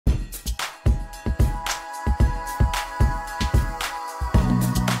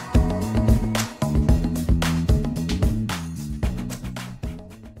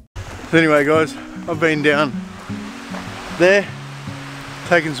Anyway guys, I've been down there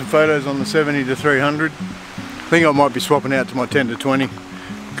taking some photos on the 70 to 300. I think I might be swapping out to my 10 to 20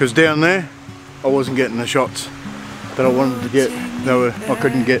 because down there I wasn't getting the shots that I wanted to get. I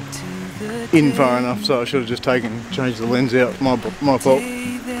couldn't get in far enough, so I should have just changed the lens out. My fault.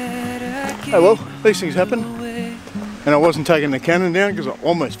 Oh well, these things happen. And I wasn't taking the Canon down because I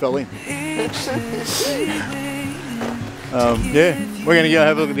almost fell in. Yeah, we're going to go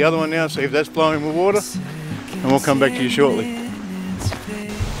have a look at the other one now, see if that's flowing with water, and we'll come back to you shortly.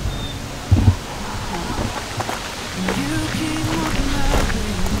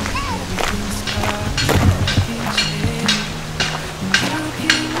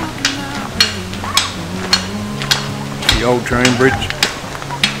 The old train bridge.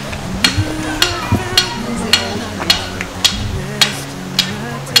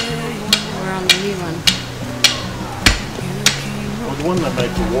 We're on the new one. Well, the one they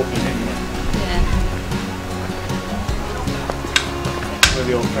made for walking anyway. Yeah. Where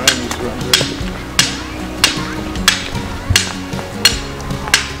the old train used to run through.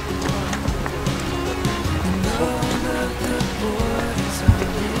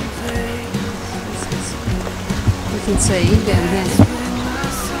 You can see down there.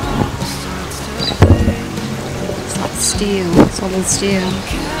 It's like steel, solid steel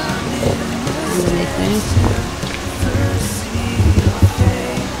underneath there.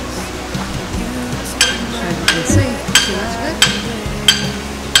 So you can see too much of it.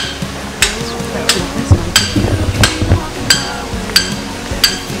 That's not this one.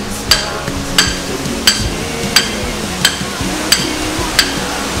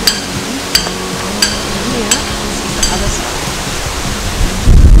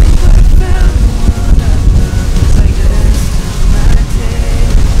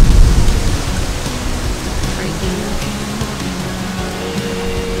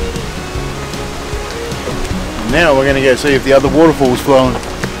 Now we're going to go see if the other waterfall's flowing.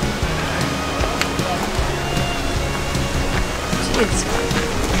 Cheers.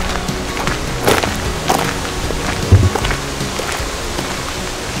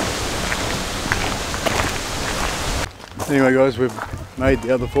 Anyway guys, we've made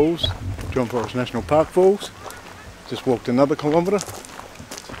the other falls, John Forrest National Park Falls. Just walked another kilometre.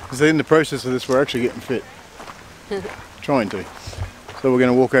 Because in the process of this we're actually getting fit. Trying to. So we're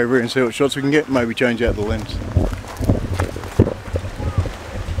going to walk over here and see what shots we can get, maybe change out the lens.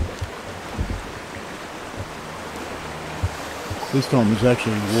 This time there's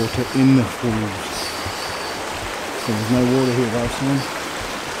actually water in the falls. So there's no water here last time.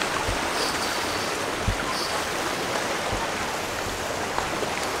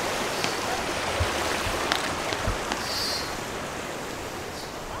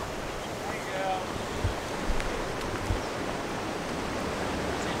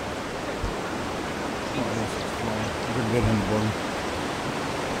 Get on the bottom.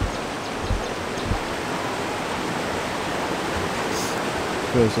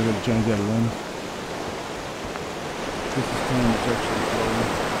 First I've got to change out a lens. This is time it's actually flowing.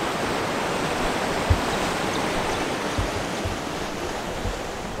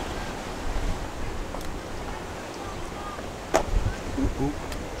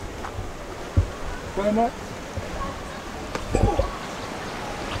 Flow, mate.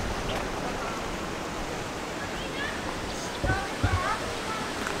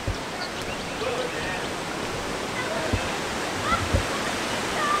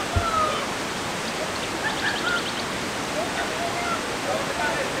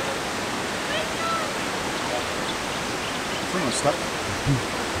 Stuck.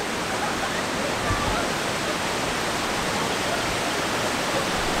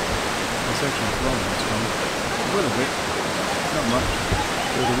 It's actually flowing this time. A little bit, not much.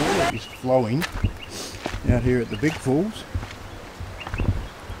 So the water is flowing out here at the big falls.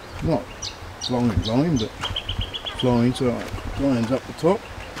 Not flowing, but flowing, so it lines up the top.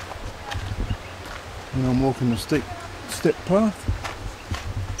 And I'm walking the steep step path.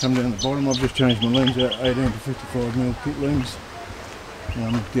 Come down the bottom. I've just changed my lens out, 18 to 55mm kit lens.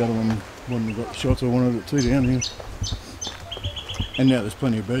 The other one wouldn't have got the shots I wanted it to down here. And now there's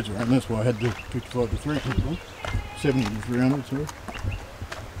plenty of birds around, that's why I had the 55 to 300 on. 70 to 300, sorry.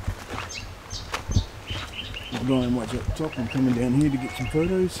 I'm going much up the top. I'm coming down here to get some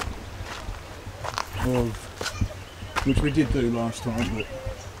photos of, which we did do last time, but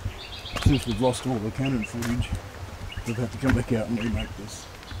since we've lost all the Canon footage, we've had to come back out and remake this.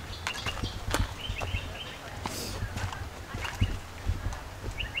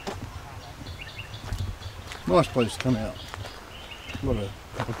 Nice place to come out. A lot of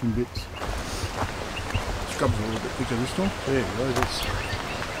looking bits. Scrubs are a little bit thicker this time. There you go.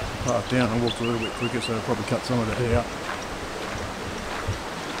 path down. I walked a little bit quicker, so I'll probably cut some of the hair out.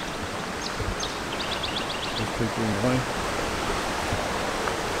 There's people in the way.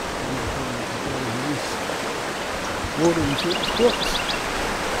 Water in certain spots.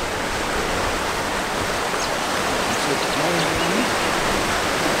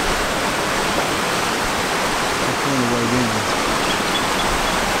 On the way down.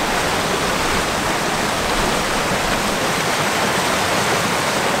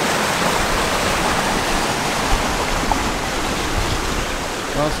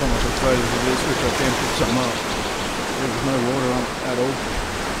 Last time I took photos of this, which I can put some up, there was no water on at all.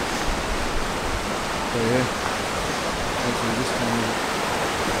 So yeah, hopefully this time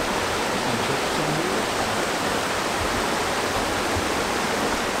I'll check some water.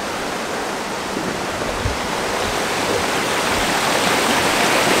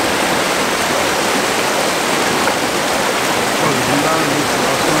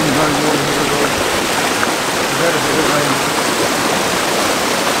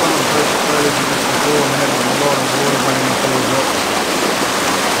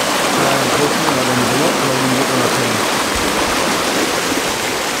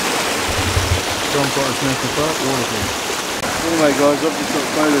 Forrest National Park waterfall. Anyway guys, I've just got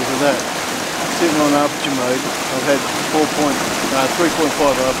photos of that. Sitting on aperture mode, I've had 3.5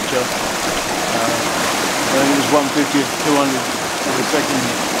 aperture. I think it was 150 to 200 of a second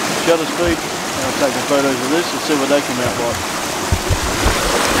shutter speed. And I've taken photos of this and see what they come out like.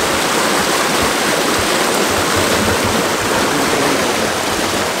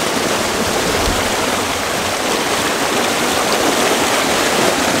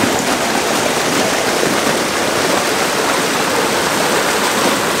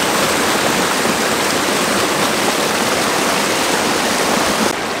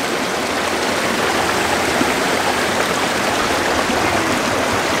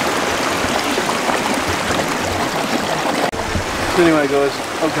 Anyway guys,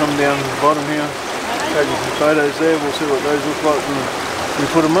 I'll come down to the bottom here, take some photos there, we'll see what those look like when we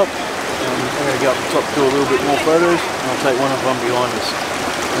put them up. I'm going to go up the top, do a little bit more photos, and I'll take one of them behind us.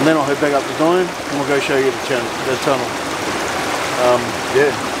 And then I'll head back up to Dianne, and we'll go show you the tunnel. Yeah,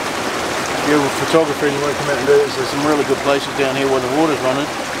 if you're a photographer and you want to come out and do this, there's some really good places down here where the water's running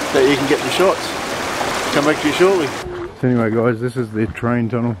that you can get the shots. Come back to you shortly. So anyway guys, this is the train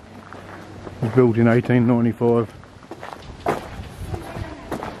tunnel. It was built in 1895.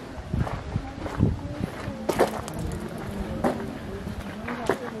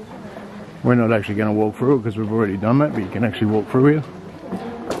 We're not actually going to walk through it because we've already done that, but you can actually walk through here.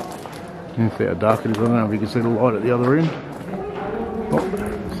 You can see how dark it is. I don't know if you can see the light at the other end. Oh,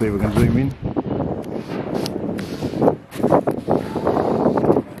 let's see if we can zoom in.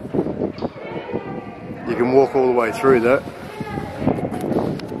 You can walk all the way through that.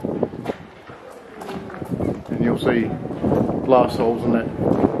 And you'll see glass holes in that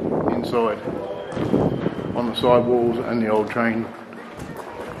inside. On the side walls and the old train.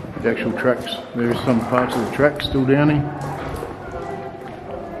 The actual tracks, there is some parts of the track still down here.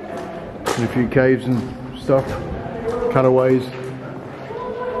 And a few caves and stuff, cutaways.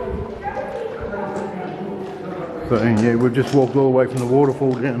 So yeah, we've just walked all the way from the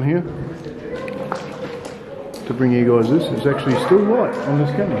waterfall down here to bring you guys this. It's actually still light on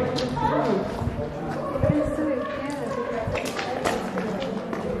this camera.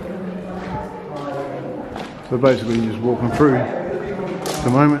 So basically you're just walking through at the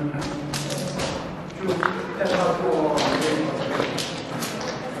moment.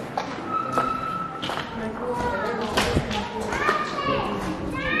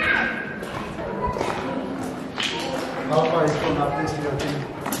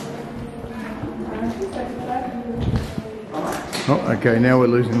 Oh, okay, now we're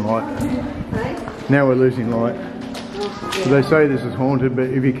losing light. Now we're losing light. So they say this is haunted, but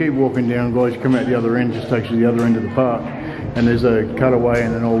if you keep walking down, guys, you come out the other end, just takes you to the other end of the park. And there's a cutaway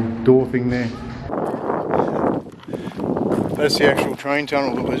and an old door thing there. That's the actual train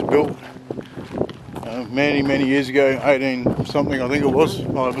tunnel that was built many years ago, 18 something I think it was.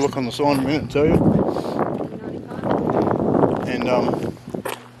 I'll have a look on the sign in a minute and tell you. And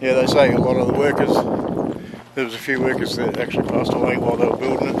yeah, they say a lot of the workers, there was a few workers that actually passed away while they were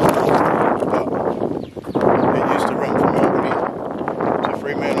building it. But it used to run from Albany to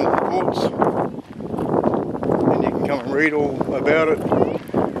Fremantle ports. And you can come and read all about it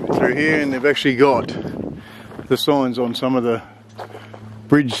through here, and they've actually got the signs on some of the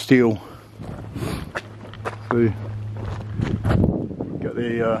bridge steel. So, got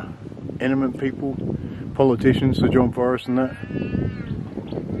the eminent people, politicians, Sir John Forrest and that.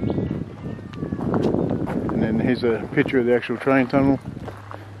 And then here's a picture of the actual train tunnel.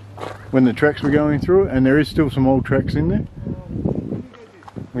 when the tracks were going through it, and there is still some old tracks in there.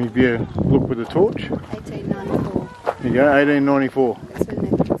 If you look with a torch. 1894. There you go, 1894. That's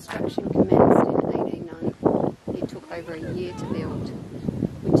when the construction commenced in 1894. It took over a year to build,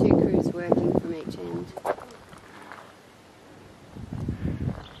 with 2 crews working from each end.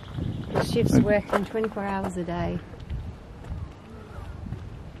 The shifts working 24 hours a day.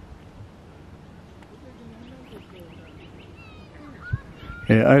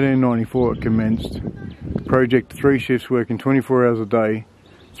 Yeah, 1894 it commenced. Project 3 shifts working 24 hours a day,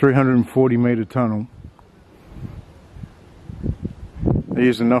 340 metre tunnel. They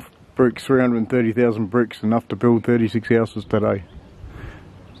used enough bricks, 330,000 bricks, enough to build 36 houses today.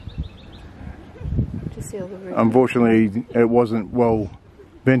 To seal the roof. Unfortunately, it wasn't well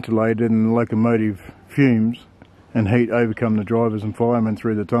ventilated, and the locomotive fumes and heat overcome the drivers and firemen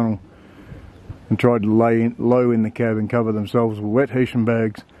through the tunnel, and tried to lay low in the cab and cover themselves with wet Hessian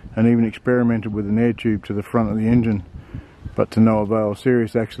bags, and even experimented with an air tube to the front of the engine, but to no avail.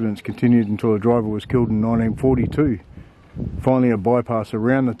 Serious accidents continued until a driver was killed in 1942. Finally, a bypass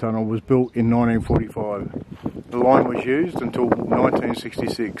around the tunnel was built in 1945. The line was used until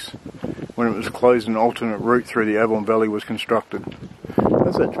 1966, when it was closed and an alternate route through the Avon Valley was constructed.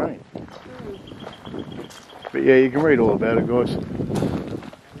 That's that train. But yeah, you can read all about it, guys.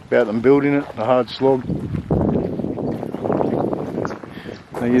 About them building it, the hard slog.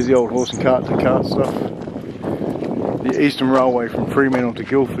 They use the old horse and cart to cart stuff. The Eastern Railway from Fremantle to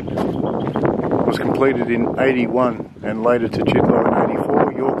Guildford was completed in 81, and later to Chidlow in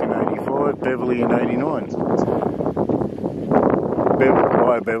 84, York in 85, Beverley in 89.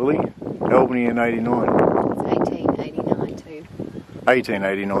 Via Beverley, Albany in 89. It's 1889 too.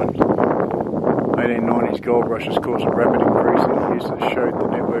 1889. 1890s gold rushes caused a rapid increase in use that showed the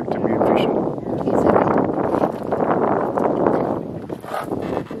network to be efficient.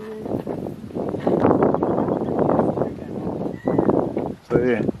 So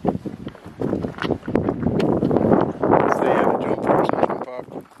yeah. It's the John Forrest National Park.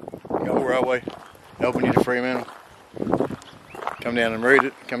 The old railway, Albany to Fremantle. Come down and read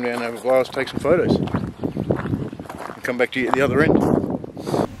it, come down and have a glass, take some photos. And come back to you at the other end.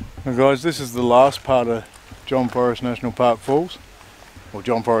 Now guys, this is the last part of John Forrest National Park Falls, or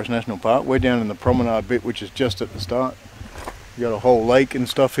John Forrest National Park. We're down in the promenade bit, which is just at the start. We've got a whole lake and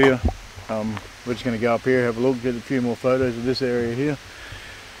stuff here. We're just going to go up here, have a look, get a few more photos of this area here,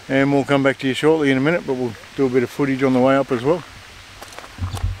 and we'll come back to you shortly in a minute, but we'll do a bit of footage on the way up as well.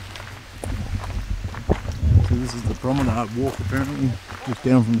 So this is the promenade walk apparently, just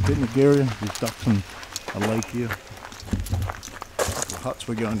down from the picnic area. There's ducks and a lake here. Huts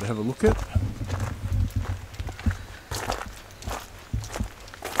we're going to have a look at.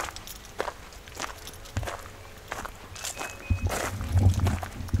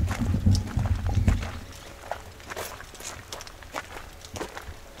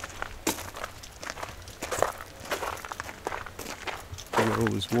 We've got all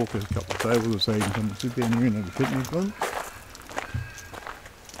this walk, there's a couple of tables so you can come and sit down here and have a picnic one.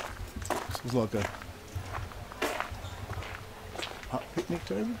 This is like a picnic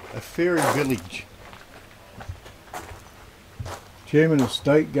table. A fairy village. Chairman of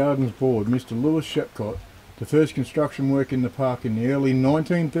State Gardens Board, Mr. Lewis Shepcott, the first construction work in the park in the early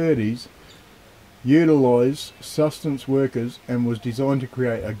 1930s utilised sustenance workers and was designed to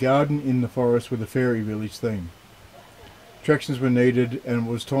create a garden in the forest with a fairy village theme. Attractions were needed, and it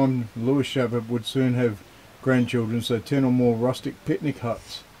was time Lewis Shepcott would soon have grandchildren, so 10 or more rustic picnic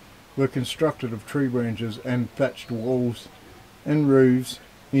huts were constructed of tree branches and thatched walls and roofs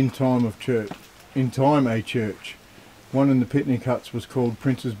in time a church. One in the picnic huts was called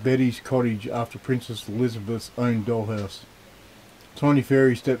Princess Betty's Cottage after Princess Elizabeth's own dollhouse. Tiny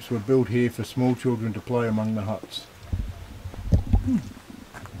fairy steps were built here for small children to play among the huts.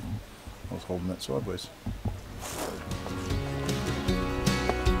 I was holding that sideways.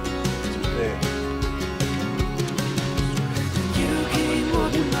 There. You keep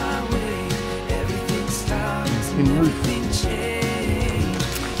walking my way, everything stops, In roof. everything changes.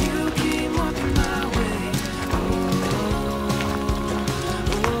 You keep walking my way.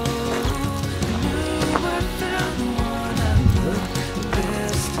 Knew I found the one I love, the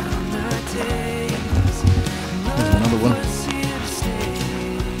best of my days. There's another one. Was here to stay.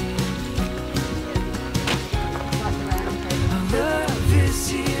 Love is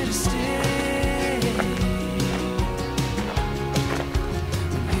here to stay.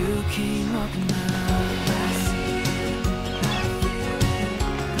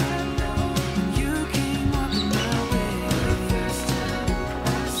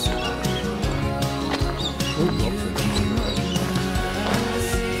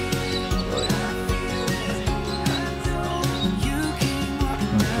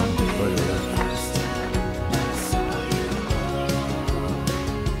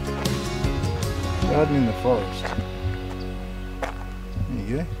 Garden in the forest. There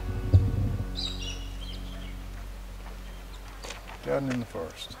you go. Garden in the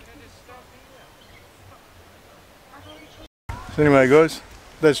forest. So anyway guys,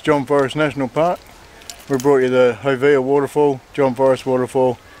 that's John Forrest National Park. We brought you the Hovea waterfall, John Forrest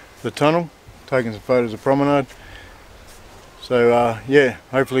waterfall, the tunnel, taking some photos of promenade. So yeah,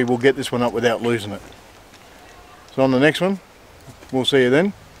 hopefully we'll get this one up without losing it. So on the next one, we'll see you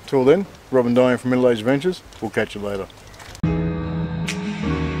then. Till then, Rob and Dianne from Middle Age Adventures. We'll catch you later.